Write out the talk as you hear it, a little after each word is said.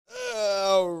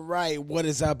right, what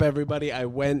is up, everybody? I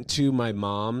went to my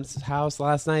mom's house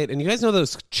last night, and you guys know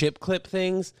those chip clip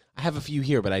things? I have a few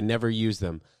here, but I never use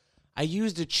them. I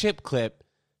used a chip clip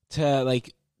to,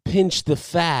 like, pinch the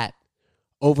fat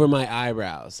over my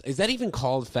eyebrows. Is that even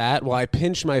called fat? Well, I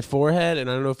pinched my forehead, and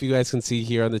I don't know if you guys can see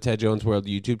here on the Ted Jones World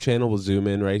YouTube channel. We'll zoom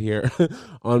in right here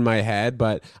on my head,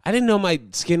 but I didn't know my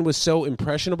skin was so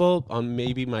impressionable on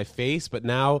maybe my face, but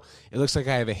now it looks like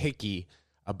I have a hickey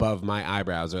above my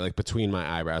eyebrows, or like between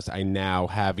my eyebrows. I now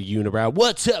have a unibrow.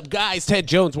 What's up, guys? Ted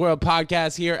Jones World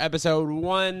Podcast here, episode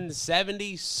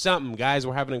 170 something. Guys,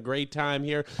 we're having a great time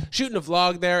here, shooting a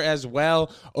vlog there as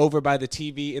well over by the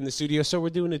TV in the studio. So we're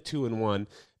doing a 2-in-1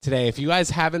 today. If you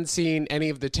guys haven't seen any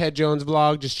of the Ted Jones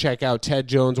vlog, just check out Ted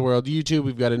Jones World YouTube.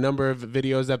 We've got a number of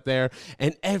videos up there,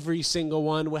 and every single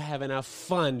one we're having a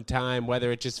fun time,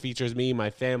 whether it just features me,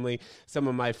 my family, some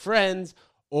of my friends,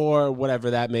 or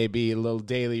whatever that may be, a little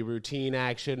daily routine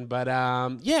action. But,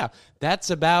 yeah, that's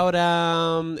about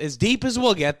as deep as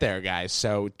we'll get there, guys.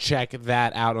 So check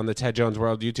that out on the Ted Jones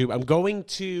World YouTube. I'm going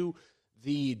to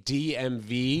the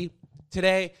DMV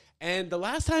today, and the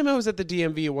last time I was at the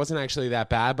DMV, it wasn't actually that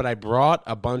bad, but I brought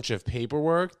a bunch of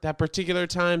paperwork that particular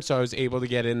time, so I was able to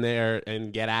get in there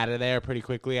and get out of there pretty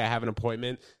quickly. I have an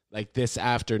appointment like this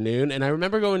afternoon, and I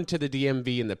remember going to the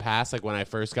DMV in the past, like when I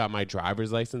first got my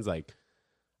driver's license, like,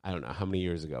 I don't know how many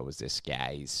years ago was this,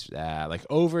 guys. Like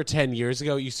over 10 years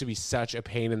ago, it used to be such a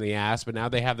pain in the ass, but now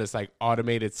they have this like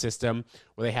automated system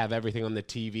where they have everything on the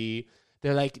TV.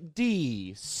 They're like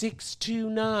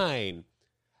D629,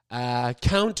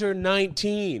 counter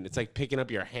 19. It's like picking up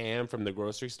your ham from the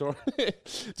grocery store.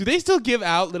 Do they still give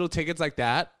out little tickets like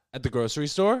that at the grocery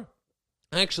store?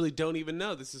 I actually don't even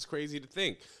know. This is crazy to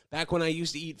think. Back when I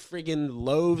used to eat friggin'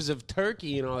 loaves of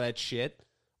turkey and all that shit,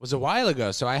 was a while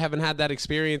ago, so I haven't had that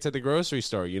experience at the grocery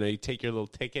store. You know, you take your little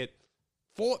ticket,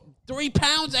 3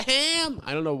 pounds of ham.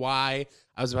 I don't know why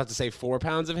I was about to say 4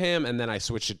 pounds of ham, and then I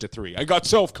switched it to 3. I got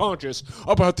self-conscious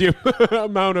about the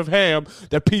amount of ham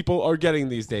that people are getting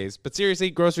these days. But seriously,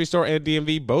 grocery store and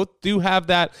DMV both do have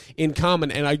that in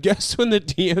common. And I guess when the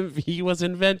DMV was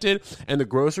invented and the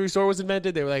grocery store was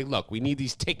invented, they were like, look, we need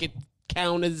these ticket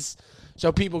counters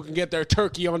so people can get their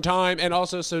turkey on time, and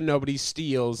also so nobody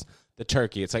steals the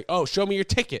turkey. It's like, oh, show me your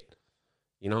ticket.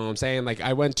 You know what I'm saying? Like,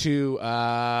 I went to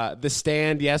the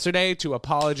stand yesterday to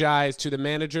apologize to the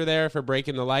manager there for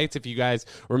breaking the lights. If you guys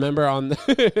remember on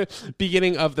the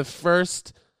beginning of the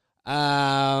first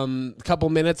couple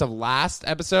minutes of last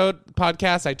episode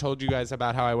podcast, I told you guys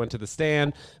about how I went to the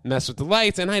stand, messed with the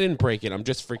lights, and I didn't break it. I'm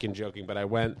just freaking joking, but I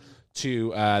went to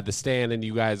the stand, and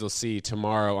you guys will see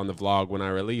tomorrow on the vlog when I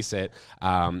release it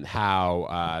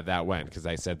how that went, because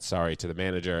I said sorry to the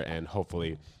manager, and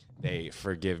hopefully they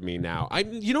forgive me now.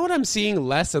 You know what I'm seeing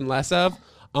less and less of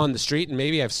on the street, and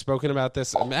maybe I've spoken about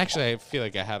this. Actually, I feel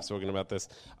like I have spoken about this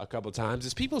a couple times,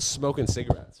 is people smoking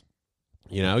cigarettes.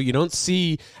 You know, you don't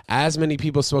see as many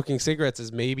people smoking cigarettes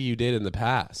as maybe you did in the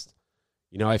past.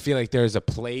 You know, I feel like there's a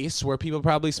place where people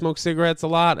probably smoke cigarettes a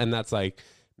lot, and that's like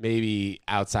maybe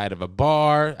outside of a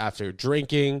bar after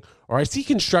drinking, or I see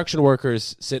construction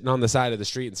workers sitting on the side of the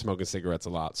street and smoking cigarettes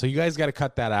a lot. So you guys got to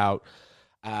cut that out.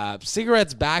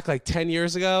 Cigarettes back like 10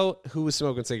 years ago, who was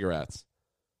smoking cigarettes?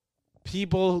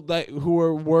 People who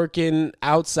were working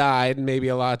outside maybe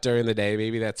a lot during the day.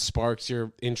 Maybe that sparks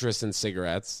your interest in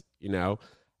cigarettes, you know.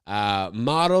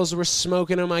 Models were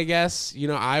smoking them, I guess. You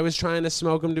know, I was trying to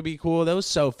smoke them to be cool. That was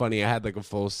so funny. I had like a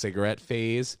full cigarette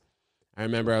phase. I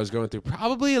remember I was going through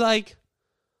probably like,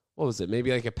 what was it?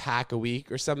 Maybe like a pack a week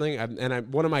or something.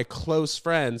 One of my close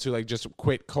friends who like just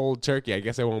quit cold turkey. I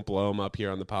guess I won't blow him up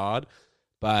here on the pod,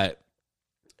 but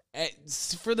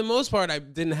for the most part, I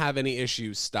didn't have any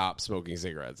issues stop smoking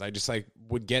cigarettes. I just like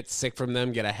would get sick from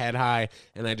them, get a head high,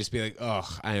 and I'd just be like,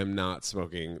 ugh, I am not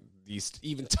smoking these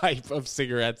even type of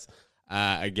cigarettes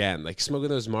again. Like smoking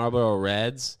those Marlboro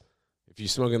Reds. If you're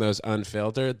smoking those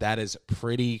unfiltered, that is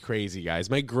pretty crazy, guys.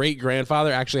 My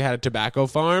great-grandfather actually had a tobacco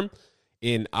farm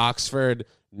in Oxford,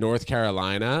 North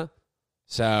Carolina.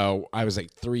 So I was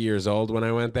like 3 years old when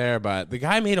I went there. But the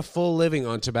guy made a full living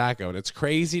on tobacco. And it's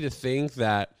crazy to think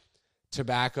that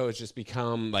tobacco has just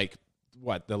become like,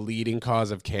 the leading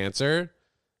cause of cancer.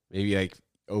 Maybe like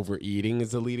overeating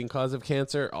is the leading cause of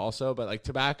cancer also. But like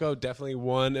tobacco, definitely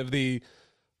one of the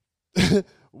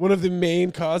one of the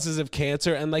main causes of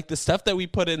cancer. And like the stuff that we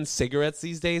put in cigarettes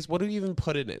these days, what do we even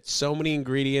put in it? So many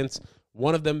ingredients,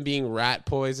 one of them being rat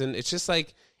poison. It's just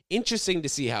like interesting to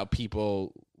see how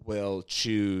people will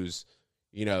choose,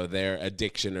 you know, their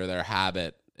addiction or their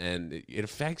habit. And it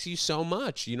affects you so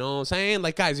much, you know what I'm saying?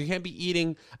 Like, guys, you can't be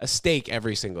eating a steak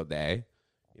every single day.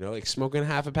 You know, like smoking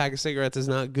half a pack of cigarettes is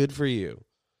not good for you.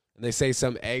 and they say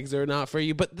some eggs are not for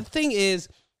you. But the thing is,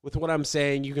 with what I'm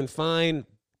saying, you can find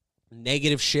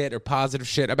negative shit or positive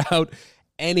shit about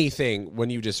anything when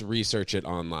you just research it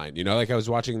online. You know, like I was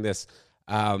watching this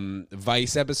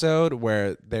Vice episode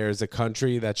where there's a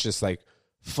country that's just like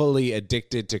fully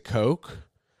addicted to Coke.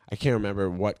 I can't remember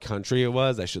what country it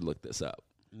was. I should look this up.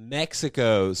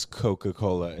 Mexico's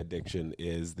Coca-Cola addiction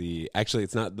is actually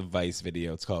it's not the Vice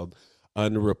video. It's called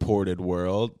Unreported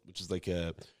World, which is like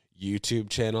a YouTube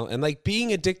channel. And like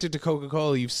being addicted to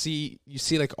Coca-Cola, you see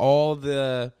like all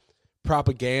the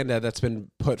propaganda that's been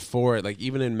put forward. Like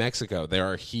even in Mexico,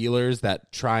 there are healers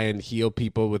that try and heal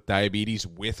people with diabetes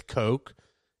with Coke,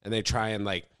 and they try and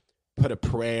like put a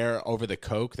prayer over the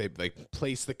Coke. They like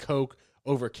place the Coke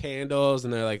over candles,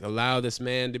 and they're like, allow this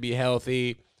man to be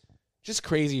healthy. Just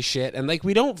crazy shit. And like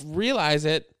we don't realize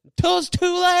it until it's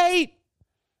too late.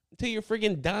 Until you're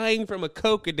freaking dying from a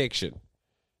Coke addiction.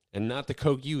 And not the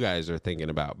Coke you guys are thinking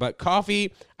about. But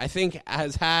coffee, I think,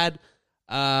 has had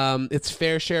its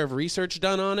fair share of research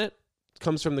done on it. It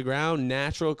comes from the ground,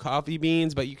 natural coffee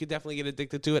beans, but you could definitely get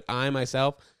addicted to it. I,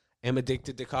 myself, am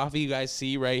addicted to coffee. You guys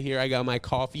see right here, I got my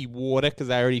coffee water because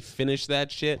I already finished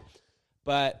that shit.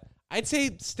 But I'd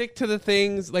say stick to the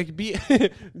things, like be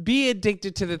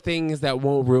addicted to the things that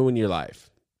won't ruin your life,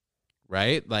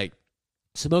 right? Like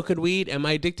smoking weed, am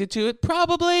I addicted to it?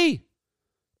 Probably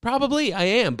I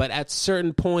am, but at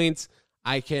certain points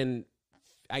I can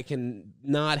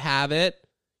not have it,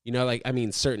 you know, like, I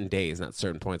mean, certain days, not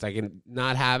certain points. I can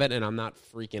not have it and I'm not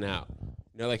freaking out.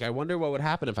 You know, like I wonder what would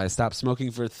happen if I stopped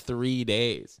smoking for 3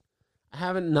 days. I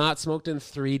haven't not smoked in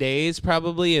 3 days,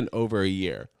 probably in over a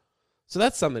year. So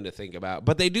that's something to think about.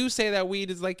 But they do say that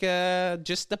weed is like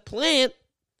just a plant.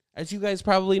 As you guys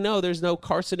probably know, there's no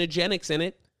carcinogenics in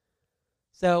it.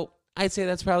 So I'd say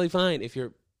that's probably fine. If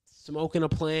you're smoking a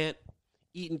plant,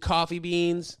 eating coffee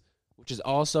beans, which is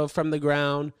also from the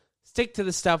ground, stick to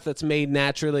the stuff that's made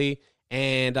naturally.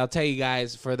 And I'll tell you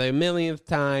guys, for the millionth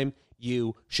time,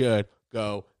 you should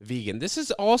go vegan. This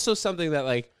is also something that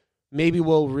like maybe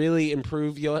will really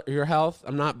improve your health.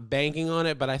 I'm not banking on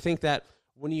it, but I think that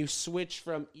when you switch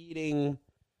from eating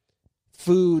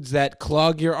foods that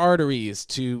clog your arteries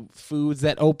to foods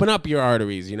that open up your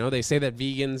arteries, you know, they say that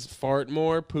vegans fart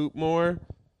more, poop more,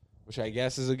 which I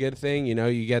guess is a good thing. You know,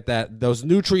 you get those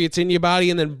nutrients in your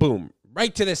body and then boom,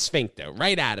 right to the sphincter,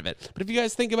 right out of it. But if you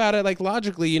guys think about it like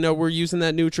logically, you know, we're using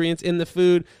that nutrients in the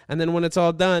food, and then when it's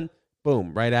all done,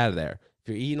 boom, right out of there. If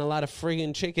you're eating a lot of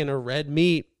friggin' chicken or red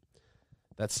meat,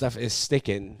 that stuff is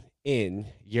sticking in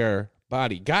your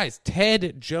body. Guys,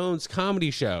 Ted Jones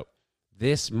Comedy Show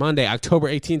this Monday, October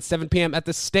 18th, 7 p.m. at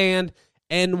the Stand,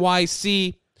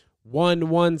 NYC,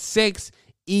 116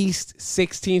 East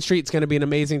 16th Street. It's going to be an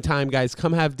amazing time, guys.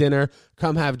 Come have dinner.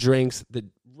 Come have drinks. The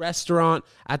restaurant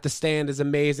at the Stand is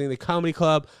amazing. The comedy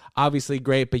club, obviously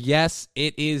great. But yes,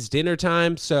 it is dinner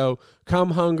time, so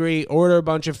come hungry. Order a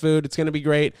bunch of food. It's going to be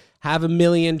great. Have a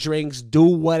million drinks. Do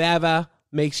whatever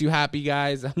makes you happy,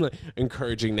 guys. I'm like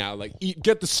encouraging now, like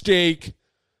get the steak,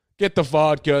 get the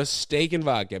vodka, steak and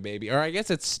vodka, baby. Or I guess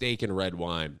it's steak and red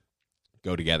wine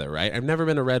go together, right? I've never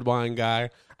been a red wine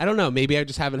guy. I don't know. Maybe I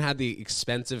just haven't had the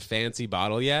expensive fancy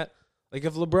bottle yet. Like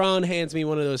if LeBron hands me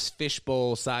one of those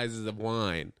fishbowl sizes of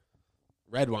wine,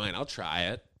 red wine, I'll try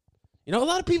it. You know, a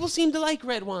lot of people seem to like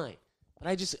red wine, but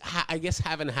I just, I guess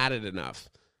haven't had it enough.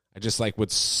 I just like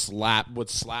would slap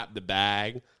the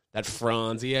bag. That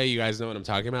Franzia, you guys know what I'm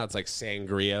talking about? It's like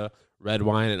sangria, red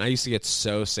wine. And I used to get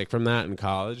so sick from that in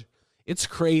college. It's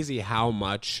crazy how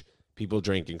much people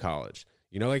drink in college.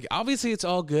 You know, like obviously it's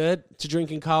all good to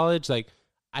drink in college. Like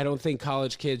I don't think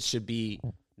college kids should be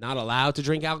not allowed to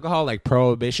drink alcohol, like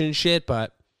prohibition shit.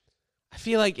 But I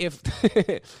feel like if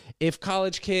if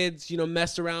college kids, you know,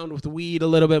 messed around with weed a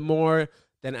little bit more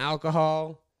than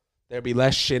alcohol, there'd be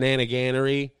less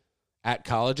shenaniganery at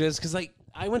colleges. Because like,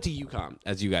 I went to UConn,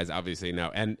 as you guys obviously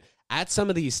know, and at some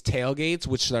of these tailgates,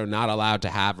 which they're not allowed to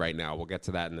have right now, we'll get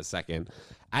to that in a second,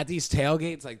 at these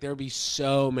tailgates, like there would be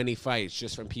so many fights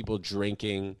just from people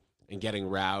drinking and getting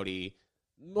rowdy.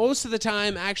 Most of the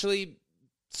time, actually,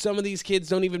 some of these kids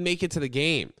don't even make it to the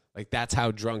game. Like that's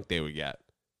how drunk they would get.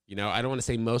 You know, I don't want to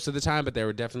say most of the time, but there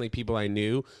were definitely people I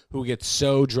knew who would get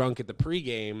so drunk at the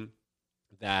pregame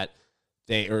that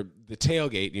or the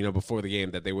tailgate, you know, before the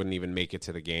game, that they wouldn't even make it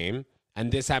to the game. And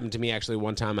this happened to me actually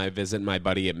one time. I visited my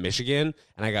buddy at Michigan,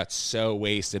 and I got so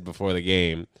wasted before the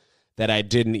game that I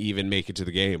didn't even make it to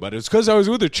the game. But it's because I was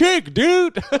with a chick,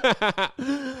 dude.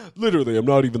 Literally, I'm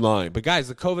not even lying. But guys,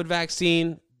 the COVID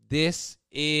vaccine, this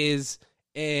is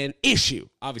an issue,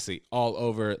 obviously, all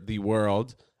over the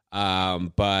world.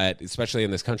 But especially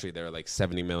in this country, there are like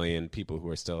 70 million people who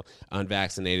are still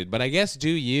unvaccinated. But I guess, do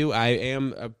you? I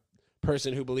am a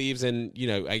person who believes in,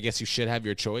 I guess you should have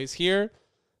your choice here.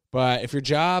 But if your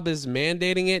job is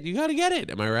mandating it, you got to get it.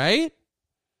 Am I right?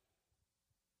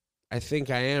 I think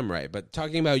I am right. But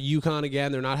talking about UConn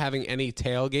again, they're not having any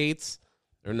tailgates.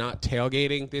 They're not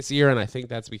tailgating this year, and I think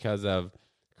that's because of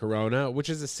Corona, which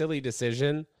is a silly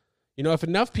decision. If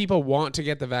enough people want to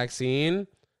get the vaccine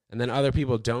and then other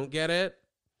people don't get it,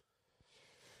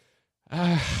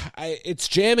 it's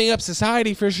jamming up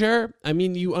society for sure. I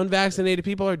mean, you unvaccinated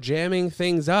people are jamming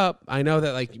things up. I know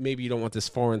that, like, maybe you don't want this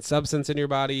foreign substance in your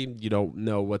body. You don't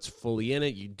know what's fully in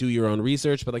it. You do your own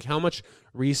research, but, like, how much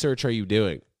research are you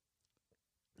doing?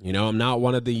 I'm not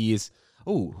one of these,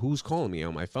 who's calling me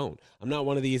on my phone? I'm not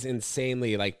one of these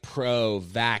insanely, like,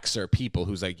 pro-vaxxer people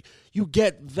who's like, you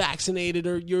get vaccinated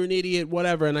or you're an idiot,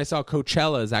 whatever. And I saw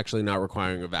Coachella is actually not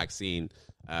requiring a vaccine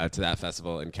to that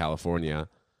festival in California,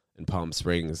 in Palm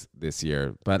Springs this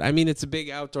year. But, I mean, it's a big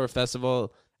outdoor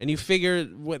festival, and you figure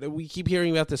we keep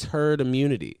hearing about this herd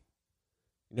immunity.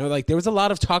 Like, there was a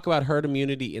lot of talk about herd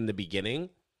immunity in the beginning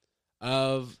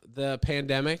of the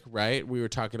pandemic, right? We were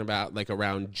talking about, like,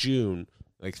 around June,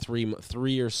 like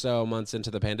three or so months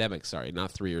into the pandemic. Sorry,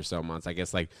 not 3 or so months. I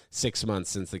guess like 6 months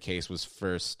since the case was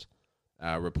first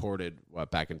reported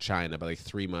back in China, but like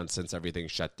 3 months since everything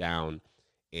shut down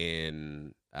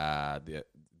in the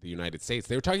United States.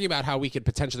 They were talking about how we could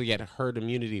potentially get herd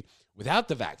immunity without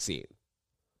the vaccine.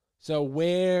 So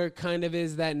where kind of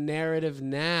is that narrative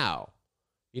now?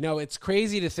 It's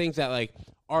crazy to think that, like,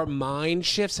 our mind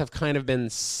shifts have kind of been,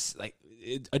 like,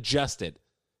 adjusted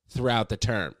throughout the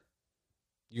term.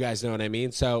 You guys know what I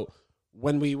mean? So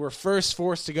when we were first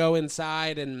forced to go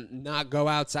inside and not go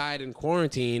outside in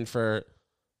quarantine for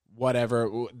whatever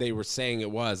they were saying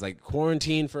it was, like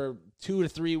quarantine for 2 to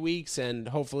 3 weeks, and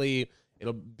hopefully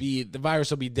the virus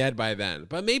will be dead by then.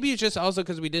 But maybe it's just also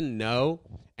because we didn't know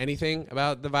anything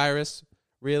about the virus,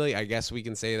 really. I guess we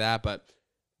can say that. But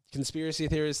conspiracy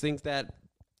theorists think that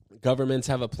governments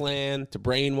have a plan to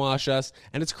brainwash us,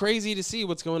 and it's crazy to see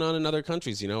what's going on in other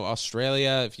countries.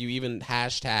 Australia, if you even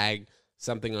hashtag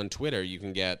something on Twitter, you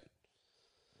can get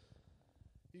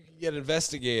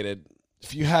investigated.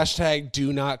 If you hashtag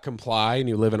do not comply and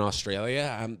you live in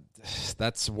Australia,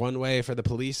 that's one way for the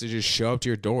police to just show up to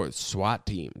your door. SWAT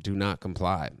team, do not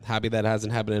comply. Happy that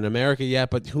hasn't happened in America yet,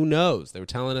 but who knows? They were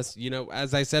telling us,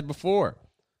 as I said before,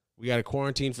 we got to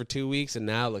quarantine for 2 weeks, and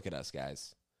now look at us,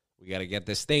 guys. We got to get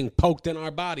this thing poked in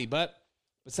our body. But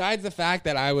besides the fact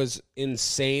that I was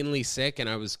insanely sick and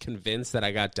I was convinced that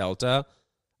I got Delta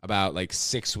about like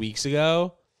 6 weeks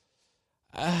ago,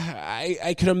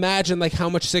 I could imagine like how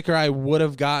much sicker I would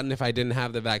have gotten if I didn't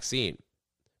have the vaccine.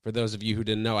 For those of you who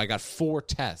didn't know, I got 4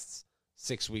 tests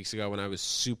 6 weeks ago when I was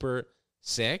super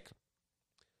sick.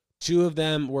 2 of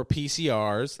them were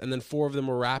PCRs, and then 4 of them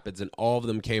were rapids, and all of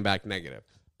them came back negative.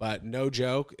 But no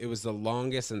joke, it was the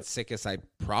longest and sickest I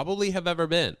probably have ever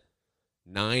been.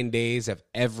 9 days of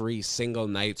every single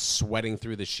night sweating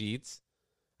through the sheets.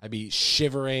 I'd be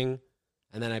shivering,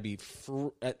 and then I'd be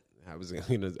I was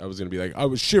gonna be like, I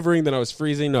was shivering, then I was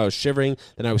freezing. No, I was shivering,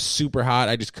 then I was super hot.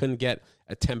 I just couldn't get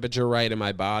a temperature right in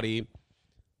my body.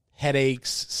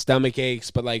 Headaches, stomach aches,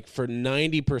 but like for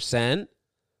 90%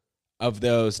 of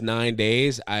those 9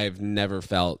 days, I've never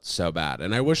felt so bad.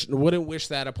 And I wouldn't wish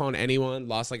that upon anyone.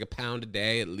 Lost like a pound a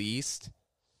day at least.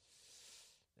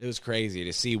 It was crazy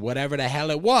to see whatever the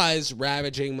hell it was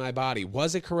ravaging my body.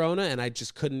 Was it Corona and I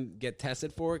just couldn't get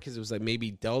tested for it because it was like maybe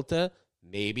Delta?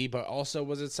 Maybe. But also,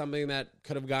 was it something that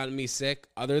could have gotten me sick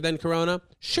other than Corona?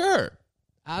 Sure.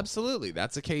 Absolutely.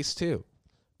 That's a case too.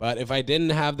 But if I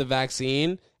didn't have the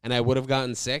vaccine and I would have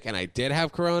gotten sick and I did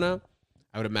have Corona,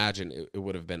 I would imagine it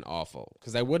would have been awful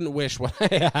because I wouldn't wish what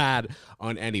I had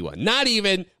on anyone. Not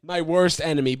even my worst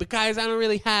enemy. But guys, I don't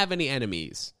really have any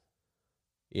enemies.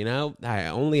 I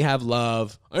only have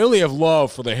love. I only have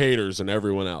love for the haters and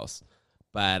everyone else.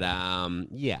 But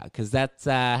yeah, because that's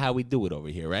how we do it over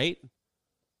here, right?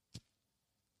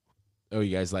 Oh,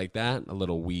 you guys like that? A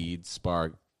little weed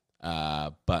spark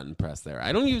button press there.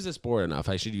 I don't use this board enough.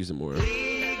 I should use it more.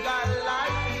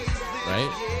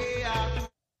 Right?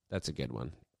 That's a good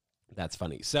one. That's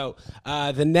funny. So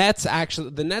the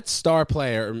Nets star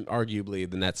player, arguably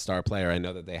the Nets star player, I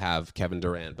know that they have Kevin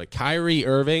Durant, but Kyrie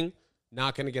Irving,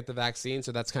 not going to get the vaccine.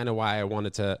 So that's kind of why I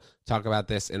wanted to talk about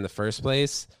this in the first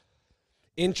place.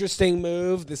 Interesting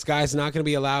move. This guy's not going to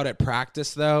be allowed at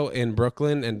practice, though, in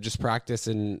Brooklyn, and just practice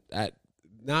he's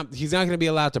not going to be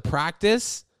allowed to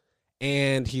practice,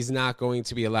 and he's not going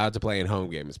to be allowed to play in home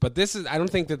games. But I don't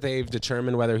think that they've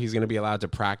determined whether he's going to be allowed to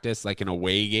practice like in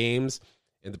away games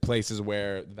in the places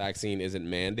where the vaccine isn't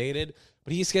mandated.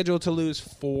 But he's scheduled to lose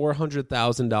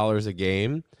 $400,000 a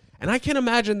game. And I can't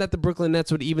imagine that the Brooklyn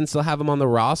Nets would even still have him on the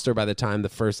roster by the time the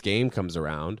first game comes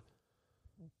around.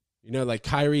 You know, like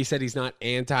Kyrie said he's not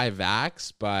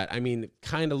anti-vax, but I mean, it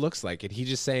kind of looks like it. He's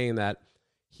just saying that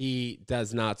he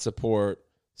does not support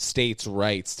states'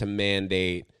 rights to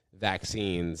mandate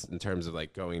vaccines in terms of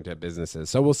like going to businesses.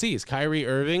 So we'll see. Is Kyrie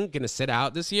Irving going to sit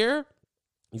out this year?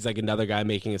 He's like another guy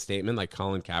making a statement like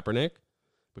Colin Kaepernick.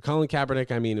 But Colin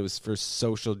Kaepernick, I mean, it was for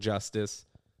social justice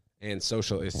and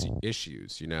social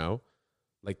issues, you know?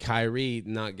 Like Kyrie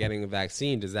not getting a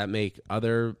vaccine, does that make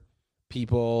other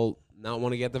people not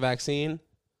want to get the vaccine?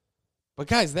 But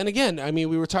guys, then again, I mean,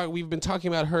 we've been talking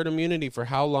about herd immunity for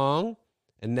how long?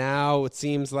 And now it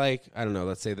seems like, I don't know,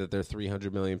 let's say that there are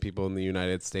 300 million people in the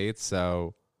United States.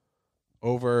 So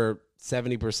over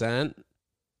 70%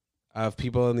 of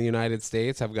people in the United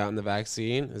States have gotten the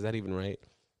vaccine. Is that even right?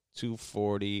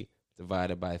 240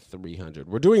 divided by 300.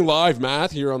 We're doing live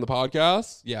math here on the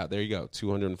podcast. Yeah, there you go.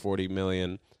 240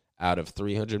 million out of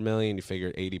 300 million. You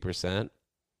figure 80%.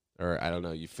 Or I don't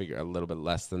know, you figure a little bit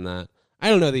less than that. I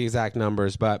don't know the exact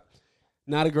numbers, but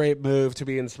not a great move to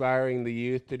be inspiring the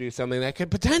youth to do something that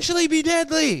could potentially be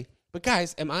deadly. But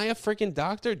guys, am I a freaking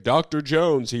doctor? Dr.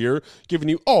 Jones here, giving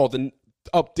you all the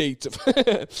updates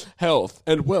of health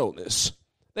and wellness.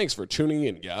 Thanks for tuning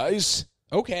in, guys.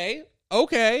 Okay.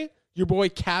 Your boy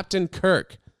Captain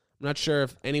Kirk. I'm not sure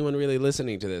if anyone really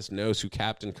listening to this knows who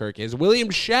Captain Kirk is. William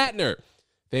Shatner,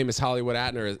 famous Hollywood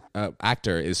actor,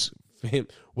 is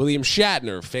William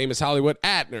Shatner, famous Hollywood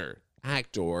actor,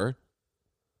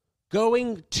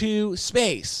 going to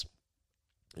space.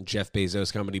 Jeff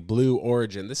Bezos' company, Blue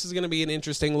Origin. This is going to be an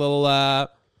interesting little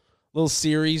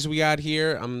series we got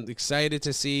here. I'm excited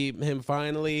to see him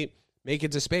finally make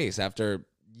it to space after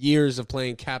years of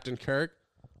playing Captain Kirk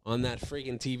on that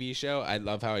freaking TV show. I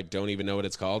love how I don't even know what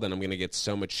it's called, and I'm going to get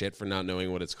so much shit for not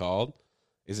knowing what it's called.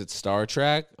 Is it Star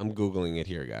Trek? I'm Googling it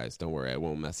here, guys. Don't worry. I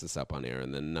won't mess this up on air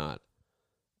and then not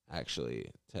actually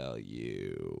tell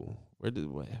you.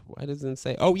 Why doesn't it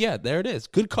say? Oh, yeah, there it is.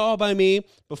 Good call by me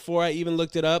before I even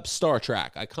looked it up. Star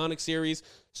Trek. Iconic series,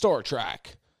 Star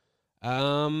Trek.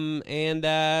 And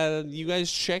you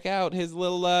guys check out his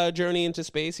little journey into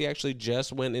space. He actually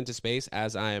just went into space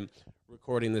as I am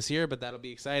recording this here, but that'll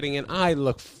be exciting. And I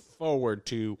look forward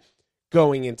to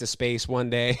going into space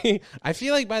one day. I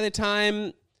feel like by the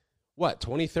time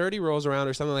 2030 rolls around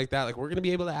or something like that, like we're going to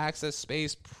be able to access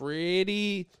space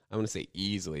pretty, I'm going to say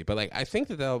easily, but like I think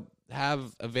that they'll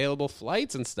have available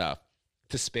flights and stuff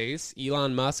to space.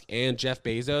 Elon Musk and Jeff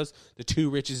Bezos, the two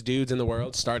richest dudes in the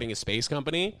world, starting a space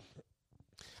company.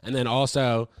 And then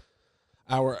also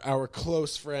our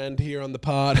close friend here on the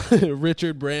pod,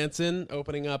 Richard Branson,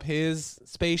 opening up his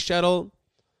space shuttle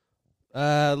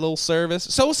little service.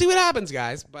 So we'll see what happens,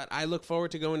 guys. But I look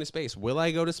forward to going to space. Will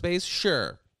I go to space?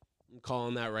 Sure. I'm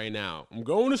calling that right now. I'm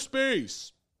going to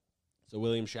space. So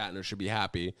William Shatner should be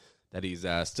happy that he's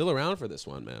still around for this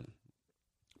one, man.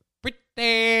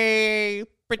 Pretty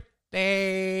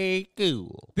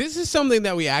cool. This is something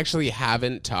that we actually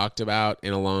haven't talked about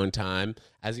in a long time.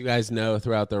 As you guys know,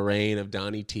 throughout the reign of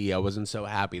Donnie T, I wasn't so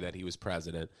happy that he was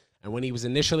president. And when he was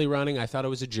initially running, I thought it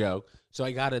was a joke. So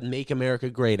I got a Make America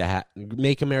Great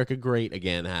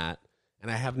Again hat.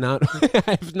 And I have not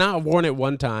I have not worn it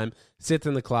one time. Sits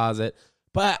in the closet.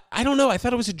 But I don't know. I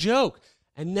thought it was a joke.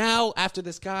 And now, after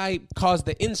this guy caused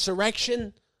the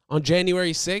insurrection on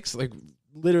January 6th, like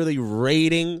literally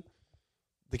raiding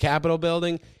the Capitol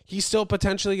building, he's still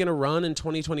potentially going to run in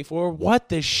 2024. What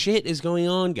the shit is going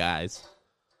on, guys?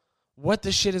 What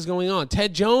the shit is going on?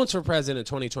 Ted Jones for president in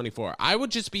 2024. I would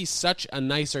just be such a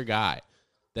nicer guy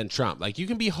than Trump. Like, you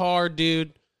can be hard,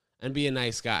 dude, and be a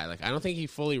nice guy. Like, I don't think he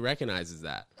fully recognizes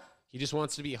that. He just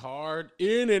wants to be hard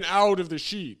in and out of the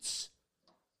sheets.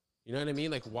 You know what I mean?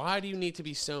 Like, why do you need to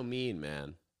be so mean,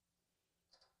 man?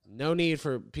 No need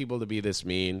for people to be this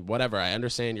mean. Whatever. I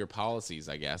understand your policies,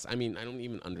 I guess. I mean, I don't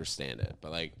even understand it.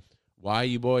 But, like, why are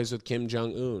you boys with Kim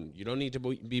Jong-un? You don't need to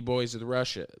be boys with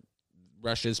Russia.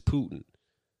 Russia's Putin.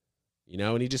 You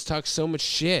know, and he just talks so much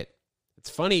shit. It's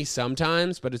funny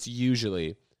sometimes, but it's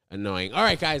usually annoying. All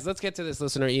right, guys, let's get to this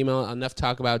listener email. Enough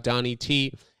talk about Donnie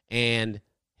T and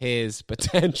his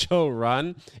potential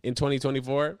run in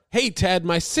 2024. Hey, Ted,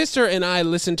 my sister and I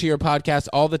listen to your podcast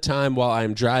all the time while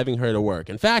I'm driving her to work.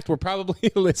 In fact, we're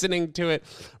probably listening to it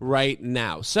right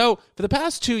now. So for the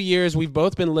past 2 years, we've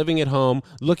both been living at home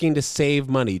looking to save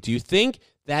money. Do you think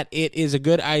that it is a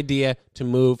good idea to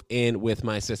move in with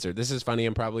my sister? This is funny.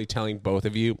 I'm probably telling both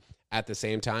of you at the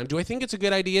same time. Do I think it's a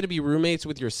good idea to be roommates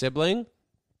with your sibling?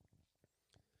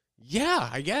 Yeah,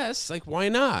 I guess. Like, why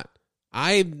not?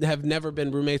 I have never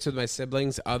been roommates with my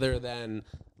siblings other than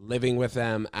living with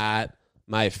them at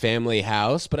my family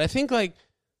house. But I think, like,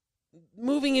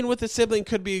 moving in with a sibling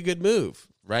could be a good move,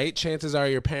 right? Chances are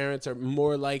your parents are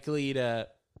more likely to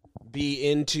be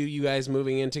into you guys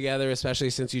moving in together, especially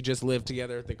since you just live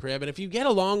together at the crib. And if you get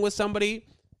along with somebody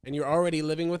and you're already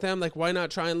living with them, like, why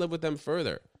not try and live with them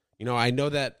further? You know, I know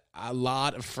that a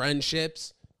lot of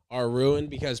friendships are ruined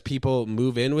because people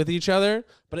move in with each other.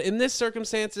 But in this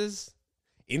circumstances,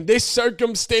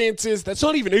 that's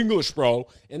not even English, bro.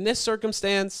 In this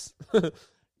circumstance,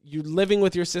 you living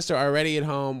with your sister already at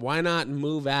home. Why not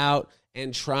move out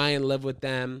and try and live with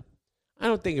them? I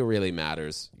don't think it really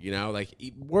matters. You know, like,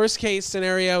 worst case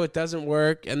scenario, it doesn't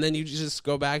work. And then you just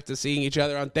go back to seeing each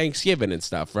other on Thanksgiving and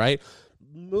stuff, right?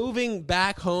 Moving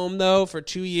back home, though, for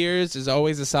 2 years is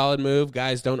always a solid move.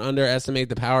 Guys, don't underestimate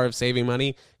the power of saving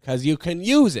money because you can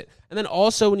use it. And then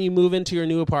also when you move into your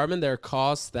new apartment, there are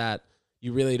costs that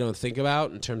you really don't think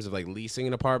about in terms of, like, leasing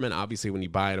an apartment. Obviously, when you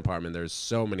buy an apartment, there's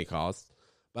so many costs.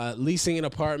 But leasing an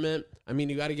apartment, I mean,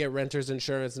 you got to get renter's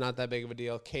insurance, not that big of a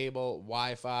deal. Cable,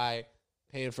 Wi-Fi,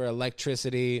 paying for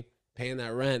electricity, paying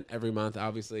that rent every month,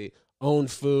 obviously. Own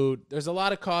food. There's a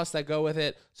lot of costs that go with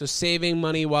it. So saving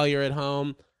money while you're at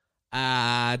home,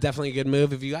 definitely a good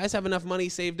move. If you guys have enough money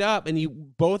saved up and you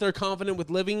both are confident with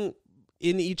living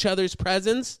in each other's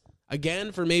presence,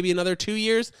 again, for maybe another 2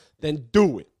 years, then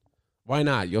do it. Why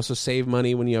not? You also save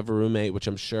money when you have a roommate, which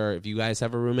I'm sure if you guys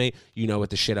have a roommate, you know what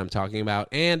the shit I'm talking about.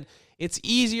 And it's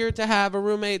easier to have a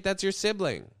roommate that's your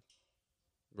sibling,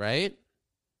 right?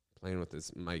 Playing with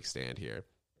this mic stand here.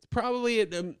 It's probably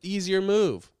an easier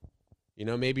move. You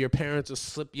know, maybe your parents will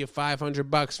slip you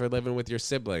 $500 for living with your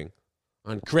sibling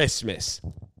on Christmas.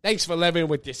 Thanks for living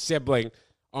with your sibling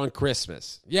on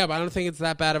Christmas. Yeah, but I don't think it's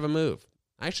that bad of a move.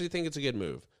 I actually think it's a good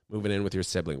move, moving in with your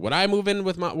sibling. Would I move in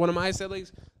with one of my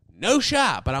siblings? No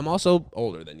shot, but I'm also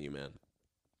older than you, man.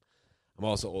 I'm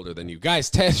also older than you. Guys,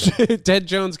 Ted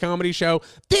Jones Comedy Show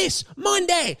this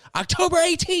Monday, October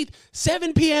 18th,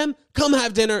 7 p.m. Come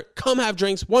have dinner. Come have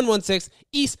drinks. 116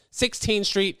 East 16th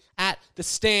Street at The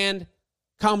Stand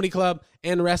Comedy Club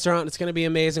and Restaurant. It's going to be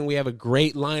amazing. We have a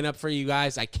great lineup for you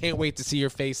guys. I can't wait to see your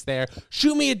face there.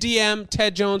 Shoot me a DM,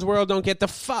 Ted Jones World. Don't forget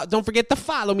to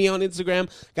follow me on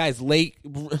Instagram. Guys,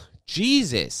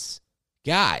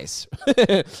 Guys,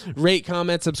 rate,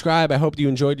 comment, subscribe. I hope you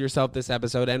enjoyed yourself this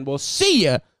episode, and we'll see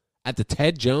you at the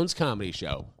Ted Jones Comedy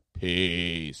Show.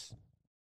 Peace.